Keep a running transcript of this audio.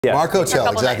Yeah. Mark Hotel,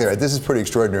 exactly nights. right. This is pretty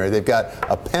extraordinary. They've got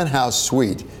a penthouse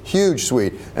suite, huge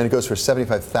suite, and it goes for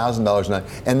 $75,000 a night.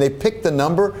 And they picked the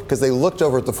number because they looked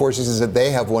over at the Four Seasons and said they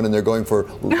have one and they're going for,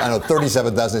 I don't know,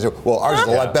 $37,000. They said, well, ours is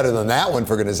a lot better than that one,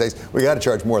 for goodness sakes. We got to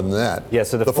charge more than that. Yeah,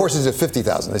 so the Four Seasons is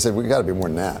 $50,000. They said, we got to be more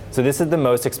than that. So this is the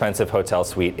most expensive hotel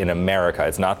suite in America.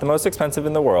 It's not the most expensive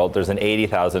in the world. There's an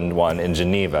 $80,000 one in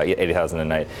Geneva, $80,000 a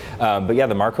night. But yeah,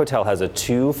 the Mark Hotel has a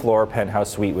 2-floor penthouse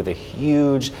suite with a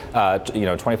huge,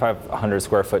 2,500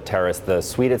 square foot terrace. The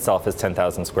suite itself is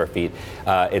 10,000 square feet.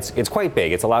 It's quite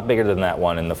big. It's a lot bigger than that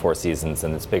one in the Four Seasons,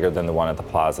 and it's bigger than the one at the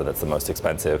Plaza that's the most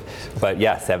expensive. But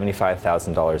yeah, $75,000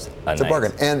 a night. It's a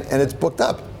bargain, and it's booked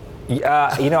up.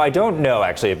 I don't know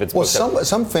actually if it's booked up.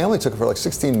 Some family took it for like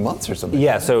 16 months or something.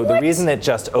 Yeah, so the reason it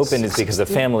just opened is because the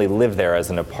family lived there as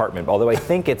an apartment, although I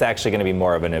think it's actually going to be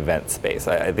more of an event space.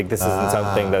 I think this isn't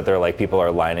something that they're like people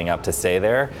are lining up to stay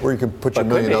there. Where you can put your $1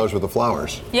 million worth of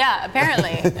flowers. Yeah,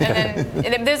 apparently. And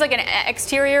then there's like an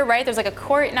exterior, right? There's like a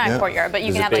courtyard, but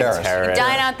you can have like terrace.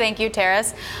 dine out, thank you,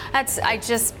 terrace.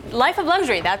 Life of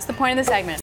luxury. That's the point of the segment.